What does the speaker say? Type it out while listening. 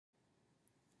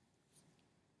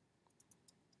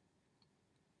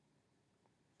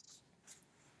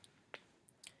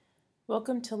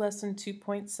Welcome to Lesson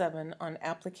 2.7 on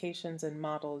applications and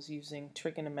models using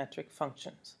trigonometric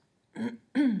functions.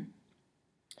 I'm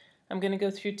going to go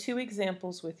through two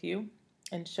examples with you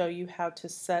and show you how to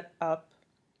set up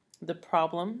the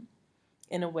problem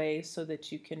in a way so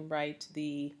that you can write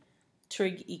the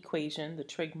trig equation, the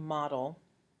trig model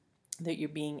that you're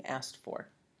being asked for.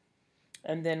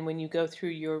 And then when you go through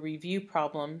your review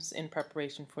problems in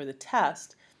preparation for the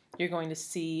test, you're going to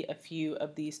see a few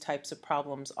of these types of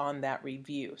problems on that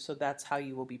review. So that's how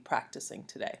you will be practicing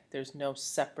today. There's no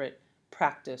separate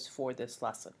practice for this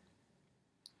lesson.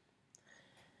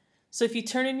 So if you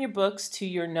turn in your books to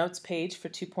your notes page for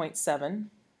 2.7,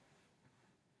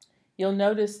 you'll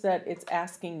notice that it's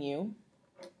asking you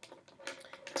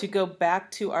to go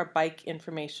back to our bike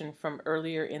information from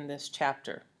earlier in this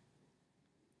chapter.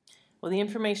 Well, the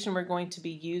information we're going to be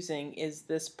using is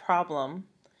this problem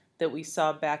that we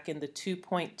saw back in the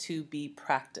 2.2b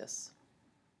practice.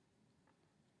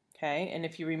 Okay, and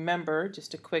if you remember,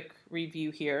 just a quick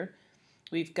review here,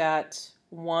 we've got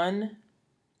one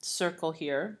circle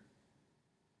here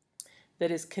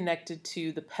that is connected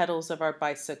to the pedals of our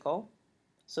bicycle.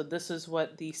 So this is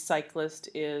what the cyclist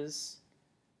is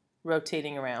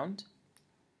rotating around.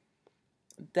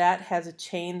 That has a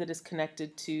chain that is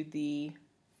connected to the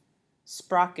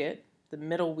sprocket, the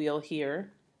middle wheel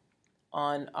here,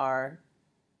 on our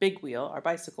big wheel, our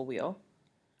bicycle wheel.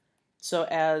 So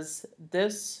as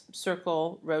this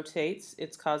circle rotates,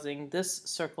 it's causing this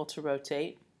circle to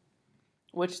rotate,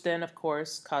 which then of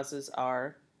course causes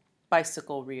our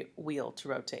bicycle wheel to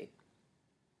rotate.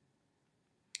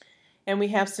 And we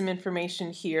have some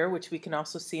information here, which we can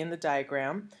also see in the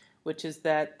diagram, which is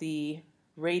that the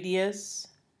radius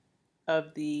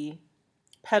of the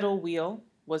pedal wheel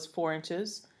was 4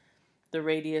 inches. The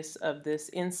radius of this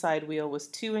inside wheel was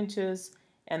 2 inches,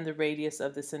 and the radius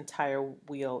of this entire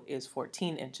wheel is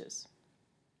 14 inches.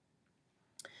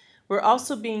 We're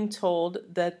also being told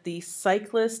that the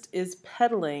cyclist is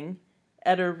pedaling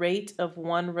at a rate of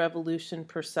 1 revolution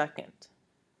per second.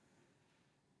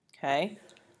 Okay,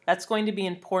 that's going to be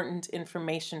important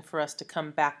information for us to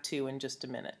come back to in just a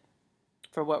minute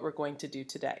for what we're going to do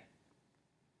today.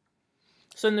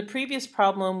 So in the previous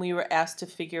problem, we were asked to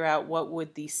figure out what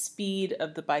would the speed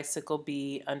of the bicycle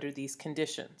be under these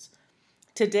conditions.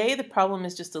 Today, the problem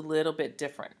is just a little bit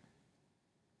different.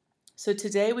 So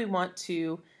today we want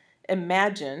to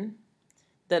imagine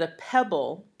that a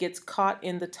pebble gets caught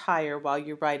in the tire while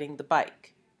you're riding the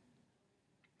bike.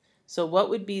 So what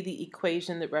would be the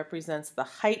equation that represents the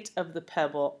height of the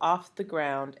pebble off the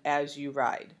ground as you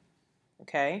ride?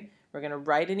 Okay? We're going to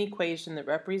write an equation that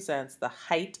represents the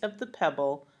height of the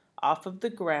pebble off of the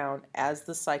ground as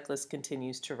the cyclist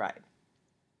continues to ride.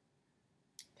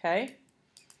 Okay?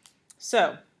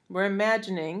 So, we're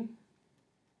imagining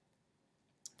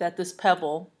that this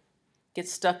pebble gets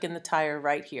stuck in the tire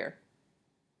right here.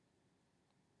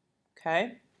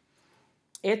 Okay?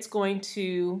 It's going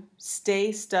to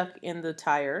stay stuck in the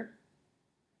tire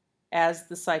as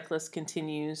the cyclist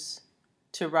continues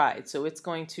to ride. So it's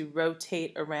going to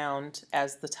rotate around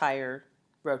as the tire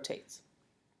rotates.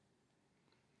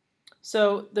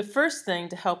 So the first thing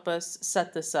to help us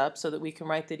set this up so that we can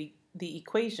write the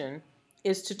equation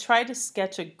is to try to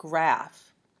sketch a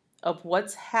graph of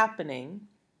what's happening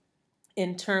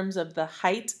in terms of the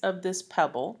height of this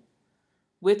pebble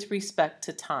with respect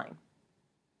to time.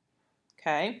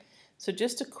 Okay, so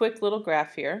just a quick little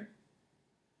graph here.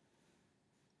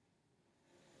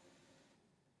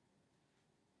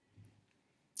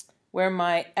 Where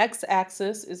my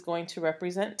x-axis is going to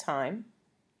represent time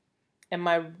and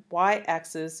my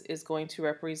y-axis is going to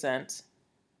represent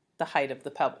the height of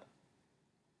the pebble.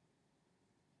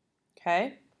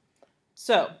 Okay,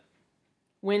 so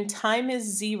when time is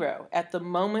 0, at the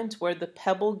moment where the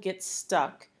pebble gets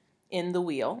stuck in the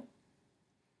wheel,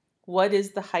 what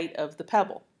is the height of the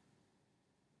pebble?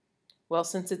 Well,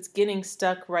 since it's getting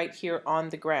stuck right here on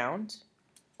the ground,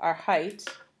 our height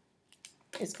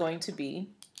is going to be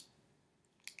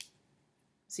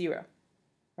 0,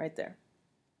 right there.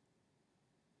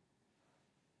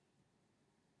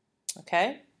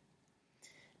 Okay?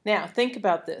 Now, think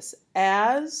about this.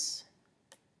 As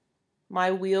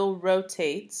my wheel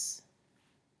rotates,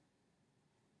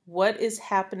 what is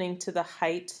happening to the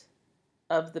height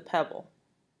of the pebble?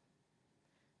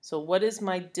 So what is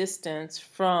my distance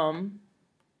from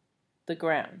the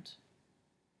ground?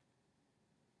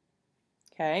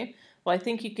 Okay? Well, I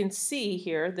think you can see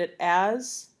here that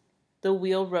as the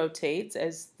wheel rotates,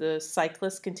 as the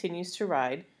cyclist continues to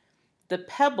ride, the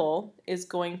pebble is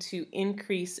going to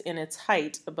increase in its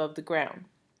height above the ground.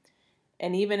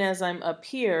 And even as I'm up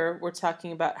here, we're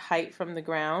talking about height from the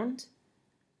ground.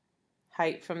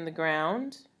 height from the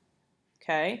ground,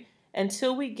 okay,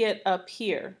 until we get up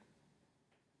here.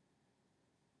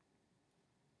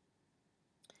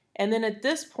 And then at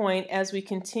this point, as we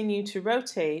continue to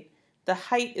rotate, the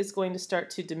height is going to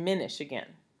start to diminish again.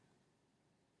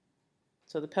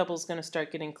 So the pebble is going to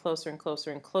start getting closer and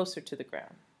closer and closer to the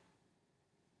ground.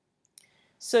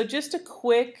 So just a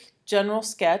quick general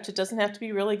sketch. It doesn't have to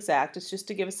be really exact. It's just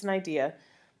to give us an idea.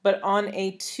 But on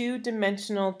a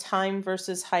two-dimensional time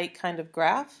versus height kind of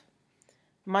graph,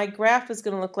 my graph is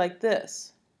going to look like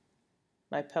this.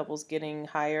 My pebble's getting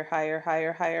higher, higher,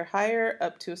 higher, higher, higher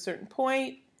up to a certain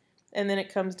point, and then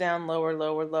it comes down lower,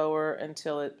 lower, lower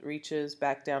until it reaches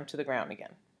back down to the ground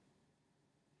again.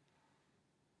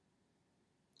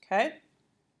 Okay?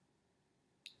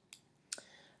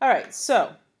 All right,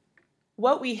 so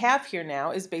what we have here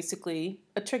now is basically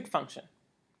a trig function.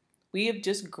 We have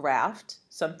just graphed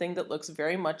something that looks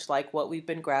very much like what we've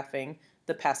been graphing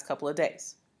the past couple of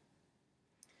days.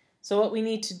 So what we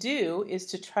need to do is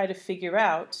to try to figure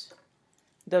out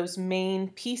those main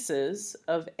pieces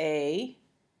of A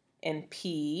and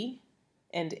P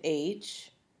and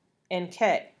H and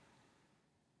K.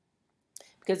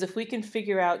 Because if we can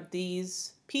figure out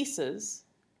these pieces,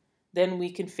 then we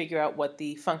can figure out what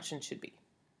the function should be.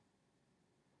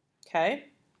 Okay?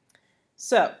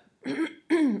 So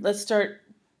let's start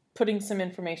putting some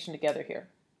information together here.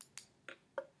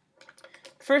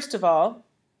 First of all,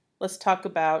 let's talk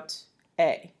about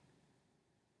A.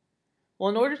 Well,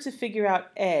 in order to figure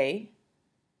out A,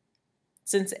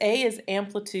 since A is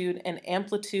amplitude and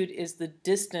amplitude is the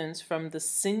distance from the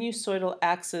sinusoidal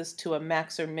axis to a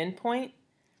max or min point,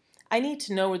 I need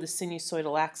to know where the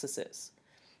sinusoidal axis is.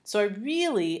 So I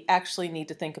really actually need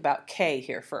to think about K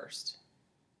here first.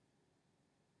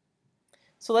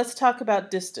 So let's talk about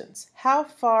distance. How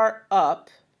far up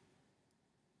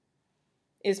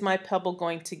is my pebble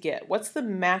going to get? What's the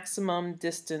maximum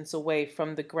distance away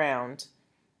from the ground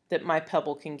that my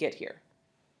pebble can get here?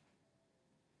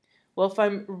 Well, if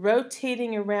I'm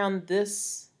rotating around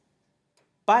this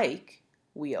bike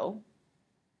wheel,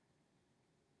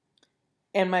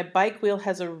 and my bike wheel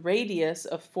has a radius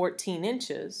of 14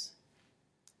 inches,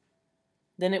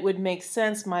 then it would make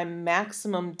sense my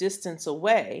maximum distance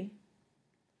away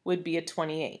would be a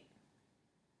 28.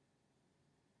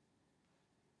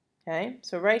 Okay,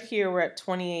 so right here we're at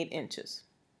 28 inches.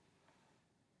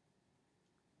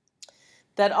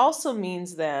 That also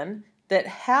means then that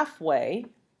halfway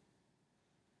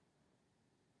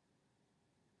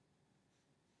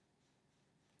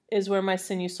is where my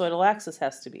sinusoidal axis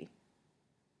has to be.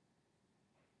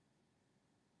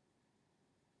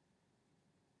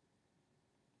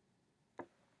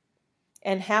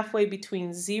 And halfway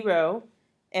between 0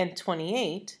 and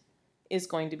 28 is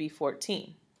going to be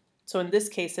 14. So in this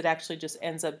case, it actually just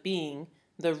ends up being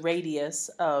the radius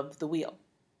of the wheel.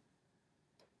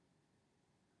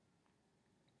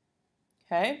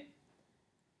 Okay?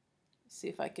 Let's see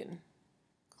if I can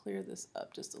clear this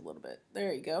up just a little bit.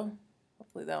 There you go.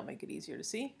 Hopefully that'll make it easier to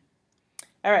see.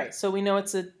 All right, so we know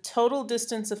it's a total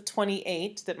distance of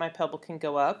 28 that my pebble can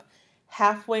go up.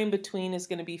 Halfway in between is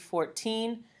going to be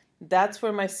 14. That's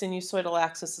where my sinusoidal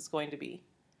axis is going to be.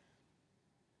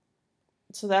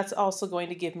 So that's also going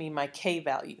to give me my K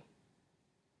value.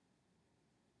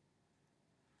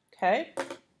 Okay?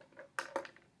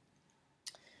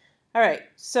 All right,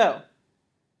 so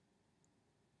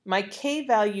my K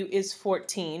value is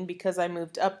 14 because I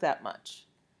moved up that much.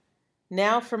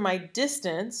 Now for my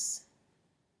distance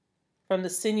from the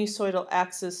sinusoidal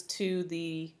axis to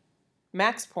the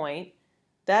max point,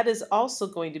 that is also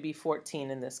going to be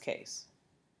 14 in this case.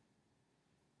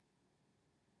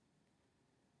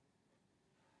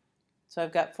 So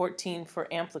I've got 14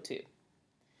 for amplitude.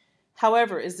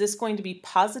 However, is this going to be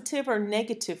positive or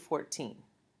negative 14?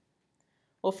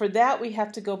 Well, for that we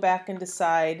have to go back and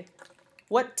decide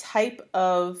what type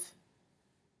of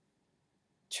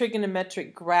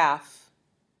trigonometric graph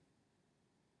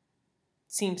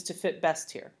seems to fit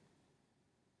best here.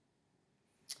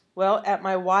 Well, at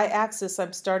my y-axis,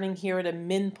 I'm starting here at a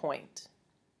min point.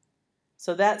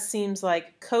 So that seems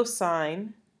like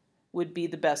cosine would be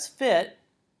the best fit.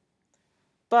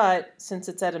 But since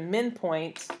it's at a min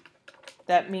point,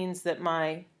 that means that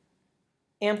my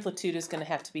amplitude is going to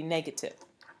have to be negative.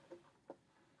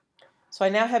 So I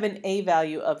now have an A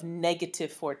value of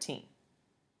negative 14.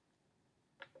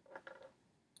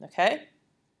 Okay?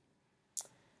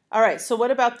 All right, so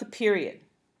what about the period?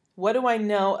 What do I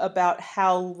know about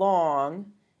how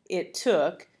long it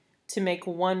took to make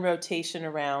one rotation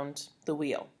around the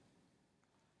wheel?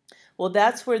 Well,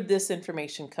 that's where this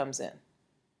information comes in.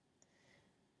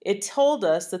 It told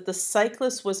us that the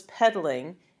cyclist was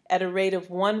pedaling at a rate of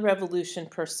 1 revolution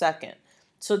per second.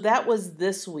 So that was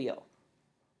this wheel.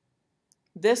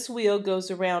 This wheel goes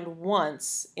around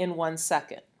once in 1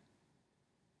 second.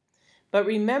 But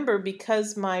remember,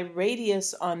 because my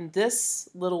radius on this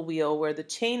little wheel where the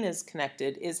chain is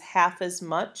connected is half as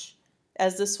much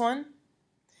as this one,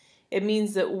 it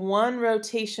means that 1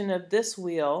 rotation of this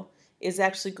wheel is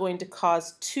actually going to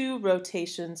cause 2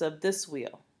 rotations of this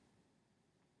wheel.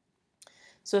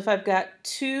 So if I've got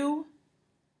 2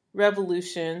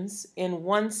 revolutions in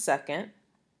 1 second,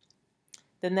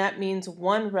 then that means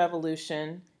 1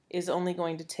 revolution is only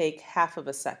going to take half of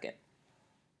a second.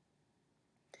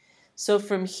 So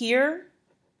from here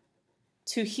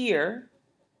to here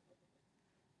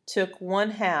took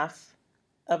 1/2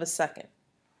 of a second.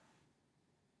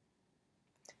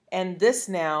 And this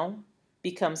now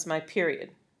becomes my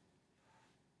period.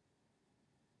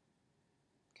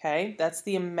 Okay, that's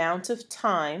the amount of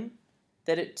time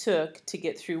that it took to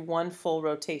get through 1 full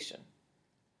rotation.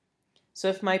 So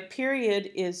if my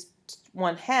period is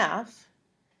 1/2,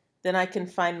 then I can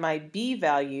find my b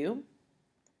value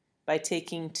by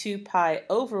taking 2 pi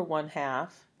over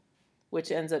 1/2,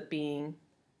 which ends up being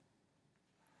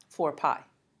 4 pi.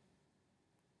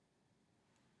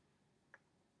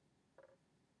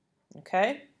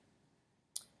 Okay?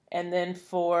 And then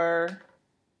for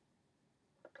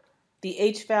the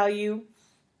h value,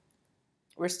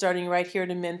 we're starting right here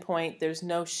to midpoint. There's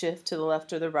no shift to the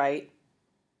left or the right,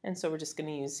 and so we're just going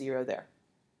to use 0 there.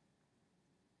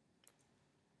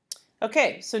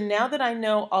 Okay, so now that I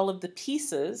know all of the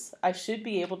pieces, I should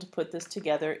be able to put this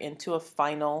together into a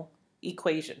final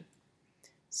equation.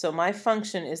 So my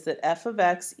function is that f of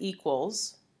x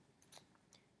equals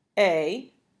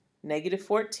a,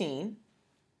 -14,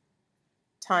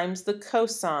 times the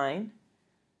cosine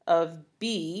of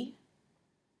b,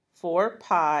 4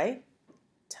 pi,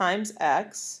 times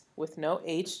x, with no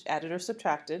h added or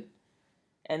subtracted,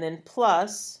 and then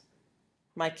plus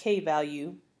my k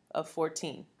value of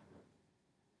 14.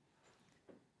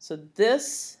 So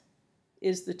this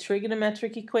is the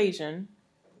trigonometric equation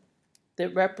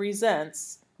that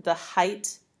represents the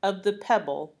height of the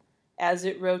pebble as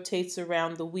it rotates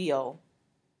around the wheel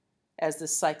as the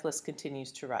cyclist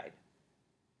continues to ride.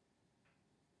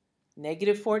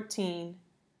 -14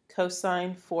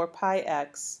 cosine 4 pi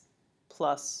x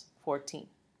plus 14.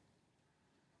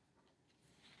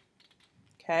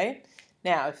 Okay,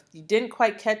 now if you didn't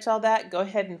quite catch all that, go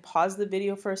ahead and pause the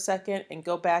video for a second and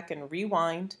go back and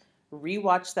rewind,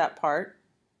 rewatch that part,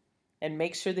 and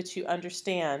make sure that you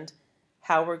understand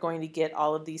how we're going to get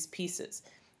all of these pieces.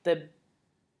 The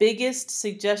biggest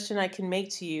suggestion I can make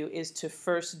to you is to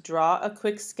first draw a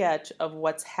quick sketch of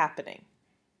what's happening,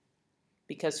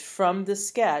 because from the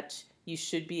sketch you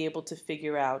should be able to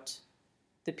figure out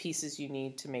the pieces you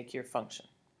need to make your function.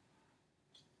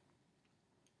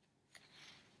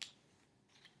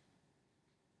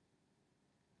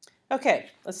 Okay,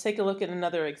 let's take a look at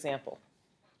another example.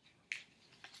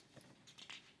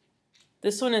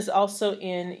 This one is also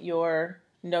in your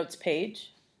notes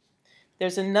page.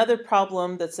 There's another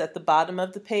problem that's at the bottom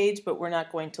of the page, but we're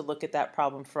not going to look at that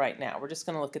problem for right now. We're just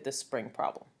going to look at this spring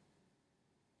problem.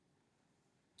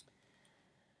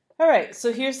 All right,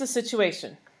 so here's the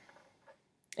situation.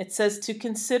 It says to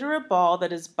consider a ball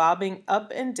that is bobbing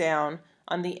up and down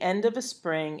on the end of a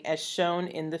spring as shown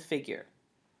in the figure.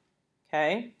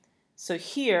 Okay, so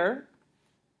here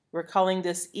we're calling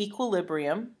this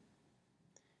equilibrium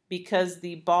because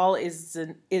the ball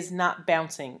is not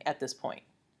bouncing at this point.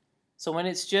 So when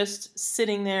it's just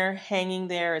sitting there, hanging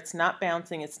there, it's not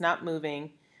bouncing, it's not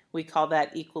moving, we call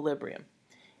that equilibrium.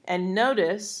 And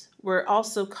notice we're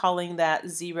also calling that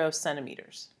 0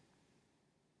 centimeters.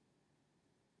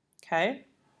 Okay?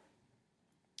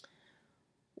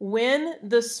 When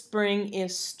the spring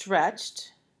is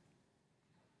stretched,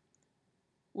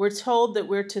 we're told that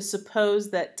we're to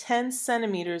suppose that 10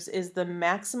 centimeters is the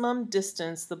maximum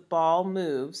distance the ball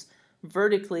moves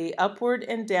vertically upward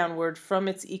and downward from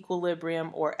its equilibrium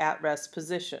or at-rest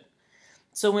position.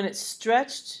 So when it's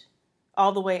stretched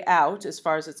all the way out as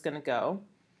far as it's going to go,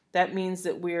 that means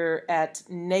that we're at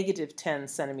 -10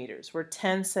 centimeters. We're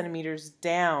 10 centimeters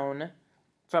down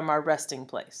from our resting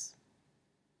place.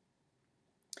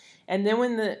 And then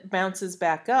when it bounces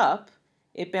back up,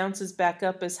 it bounces back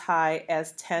up as high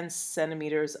as 10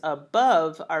 centimeters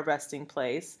above our resting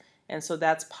place, and so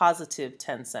that's positive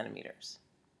 10 centimeters.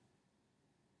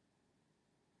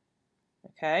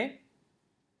 Okay?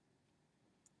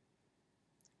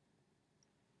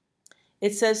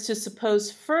 It says to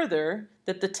suppose further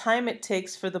that the time it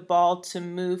takes for the ball to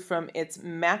move from its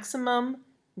maximum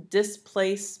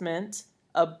displacement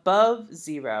above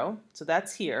 0, so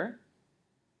that's here,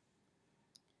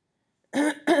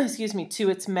 excuse me, to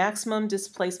its maximum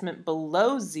displacement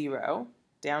below 0,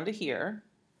 down to here,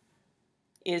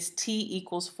 is t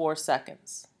equals 4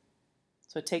 seconds.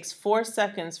 So it takes 4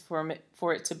 seconds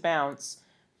for it to bounce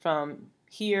from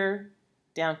here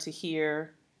down to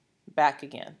here, back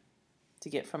again, to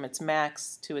get from its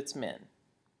max to its min.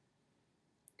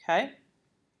 Okay?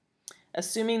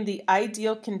 Assuming the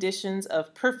ideal conditions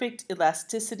of perfect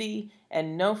elasticity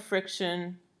and no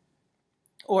friction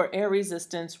or air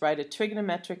resistance, write a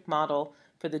trigonometric model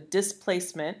for the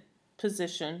displacement,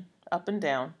 position, up and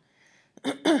down,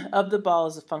 of the ball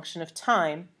as a function of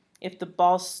time if the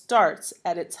ball starts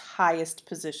at its highest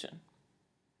position.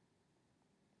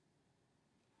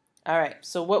 All right,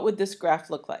 so what would this graph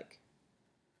look like?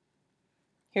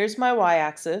 Here's my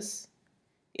y-axis.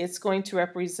 It's going to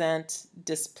represent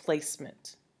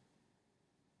displacement.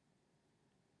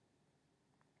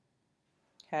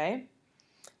 Okay?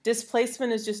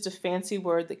 Displacement is just a fancy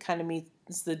word that kind of means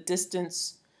the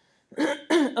distance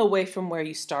away from where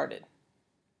you started.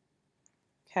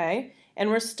 Okay? And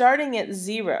we're starting at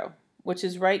 0, which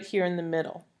is right here in the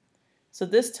middle. So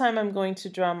this time I'm going to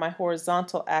draw my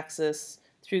horizontal axis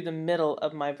through the middle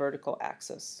of my vertical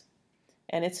axis.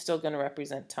 And it's still going to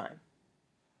represent time.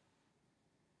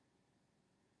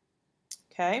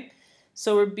 Okay?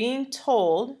 So we're being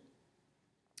told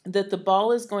that the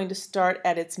ball is going to start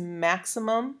at its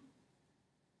maximum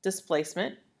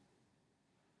displacement.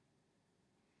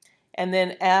 And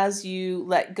then as you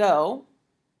let go,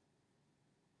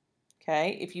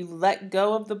 okay, if you let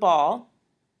go of the ball,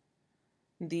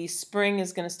 the spring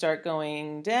is going to start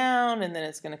going down, and then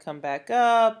it's going to come back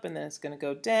up, and then it's going to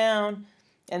go down.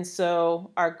 And so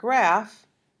our graph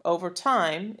over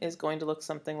time is going to look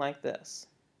something like this.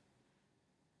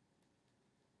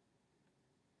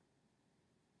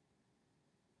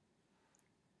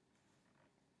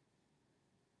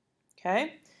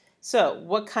 Okay, so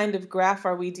what kind of graph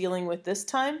are we dealing with this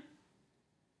time?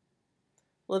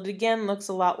 Well, it again looks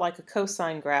a lot like a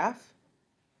cosine graph,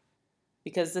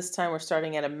 because this time we're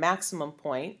starting at a maximum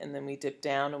point, and then we dip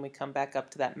down and we come back up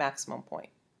to that maximum point.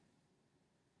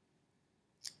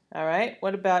 All right,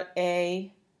 what about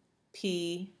A,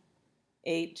 P,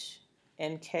 H,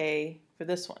 and K for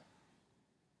this one?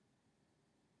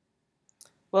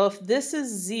 Well, if this is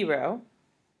 0,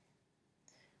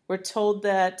 we're told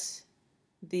that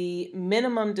the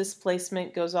minimum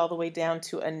displacement goes all the way down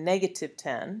to a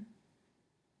 -10.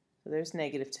 So there's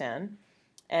 -10.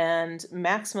 And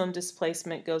maximum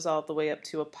displacement goes all the way up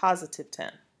to a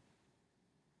 +10.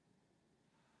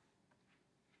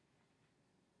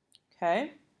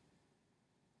 Okay?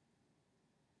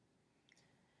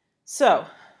 So,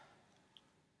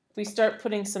 if we start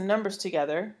putting some numbers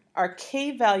together, our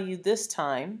K value this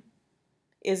time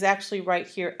is actually right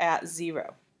here at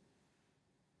 0.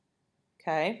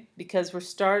 Okay? Because we're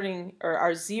starting, or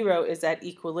our 0 is at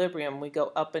equilibrium. We go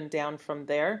up and down from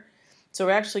there. So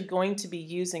we're actually going to be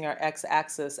using our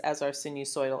x-axis as our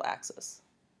sinusoidal axis.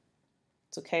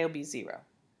 So K will be 0.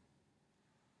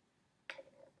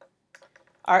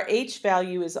 Our H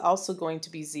value is also going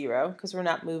to be 0 because we're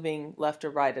not moving left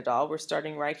or right at all. We're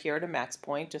starting right here at a max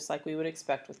point, just like we would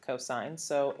expect with cosine.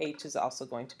 So H is also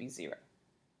going to be 0.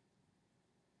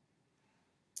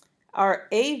 Our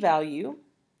A value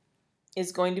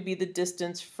is going to be the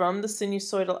distance from the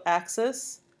sinusoidal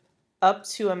axis up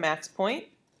to a max point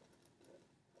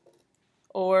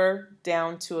or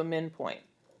down to a min point.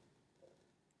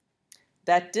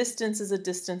 That distance is a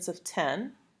distance of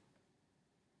 10.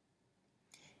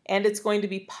 And it's going to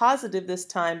be positive this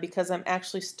time because I'm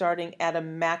actually starting at a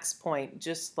max point,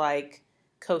 just like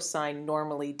cosine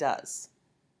normally does.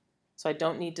 So I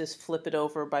don't need to flip it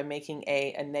over by making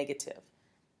a negative.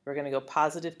 We're going to go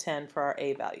 +10 for our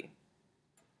A value.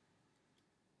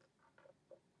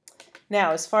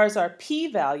 Now, as far as our P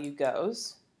value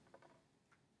goes,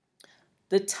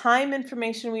 the time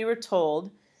information we were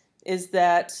told is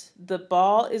that the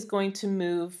ball is going to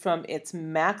move from its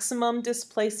maximum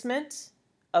displacement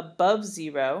above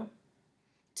 0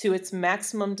 to its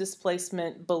maximum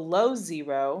displacement below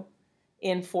 0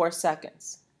 in 4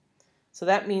 seconds. So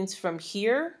that means from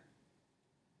here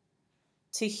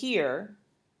to here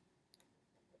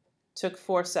took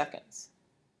 4 seconds.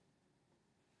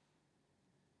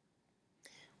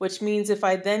 Which means if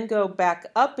I then go back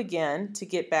up again to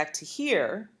get back to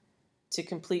here to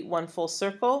complete one full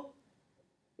circle,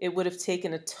 it would have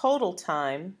taken a total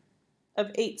time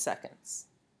of 8 seconds.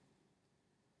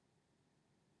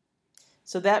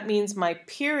 So that means my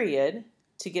period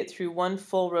to get through one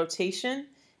full rotation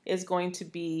is going to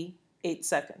be 8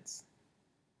 seconds.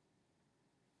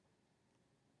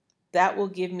 That will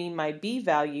give me my B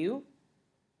value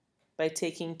by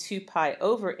taking 2 pi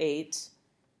over 8,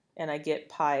 and I get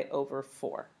pi over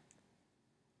 4.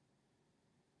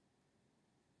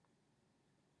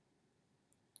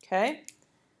 Okay,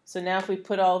 so now if we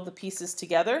put all of the pieces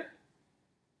together,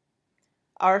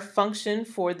 our function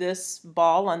for this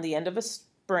ball on the end of a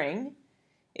spring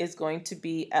is going to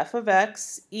be f of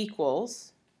x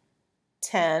equals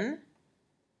 10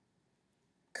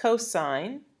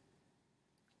 cosine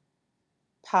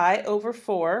pi over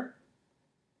 4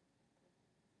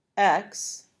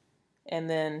 x, and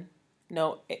then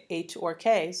no h or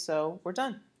k, so we're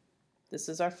done. This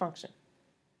is our function.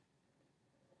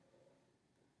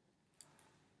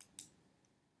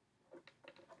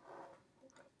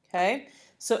 Okay,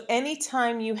 so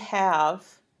anytime you have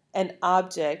an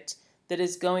object that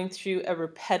is going through a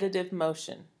repetitive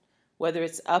motion, whether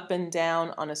it's up and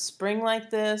down on a spring like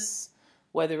this,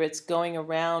 whether it's going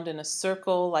around in a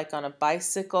circle like on a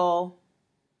bicycle,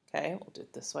 okay, we'll do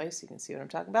it this way so you can see what I'm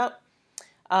talking about.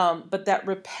 But that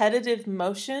repetitive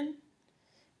motion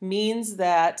means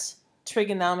that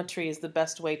trigonometry is the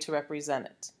best way to represent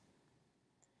it.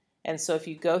 And so if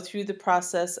you go through the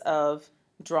process of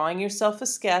drawing yourself a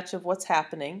sketch of what's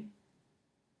happening,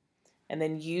 and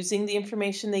then using the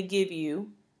information they give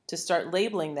you to start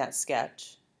labeling that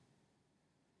sketch,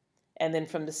 and then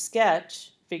from the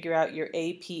sketch, figure out your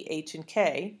A, P, H, and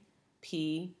K,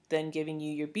 P then giving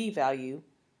you your B value,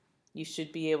 you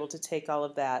should be able to take all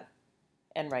of that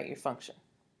and write your function.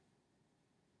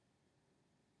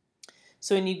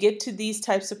 So when you get to these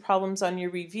types of problems on your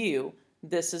review,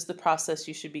 this is the process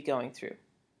you should be going through.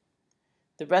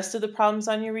 The rest of the problems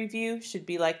on your review should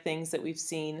be like things that we've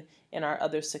seen in our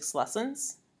other 6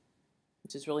 lessons,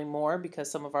 which is really more because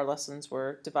some of our lessons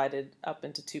were divided up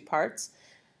into 2 parts.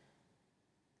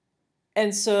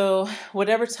 And so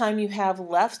whatever time you have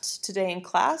left today in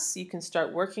class, you can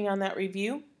start working on that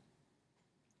review.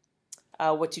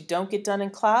 What you don't get done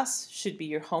in class should be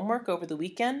your homework over the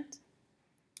weekend.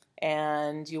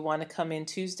 And you want to come in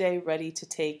Tuesday ready to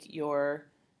take your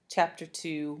Chapter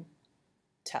 2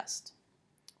 test.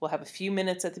 We'll have a few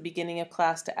minutes at the beginning of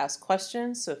class to ask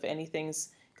questions, so if anything's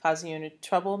causing you any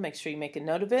trouble, make sure you make a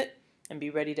note of it and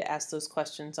be ready to ask those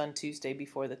questions on Tuesday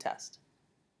before the test.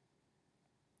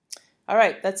 All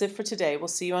right, that's it for today. We'll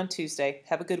see you on Tuesday.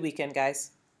 Have a good weekend,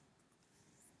 guys.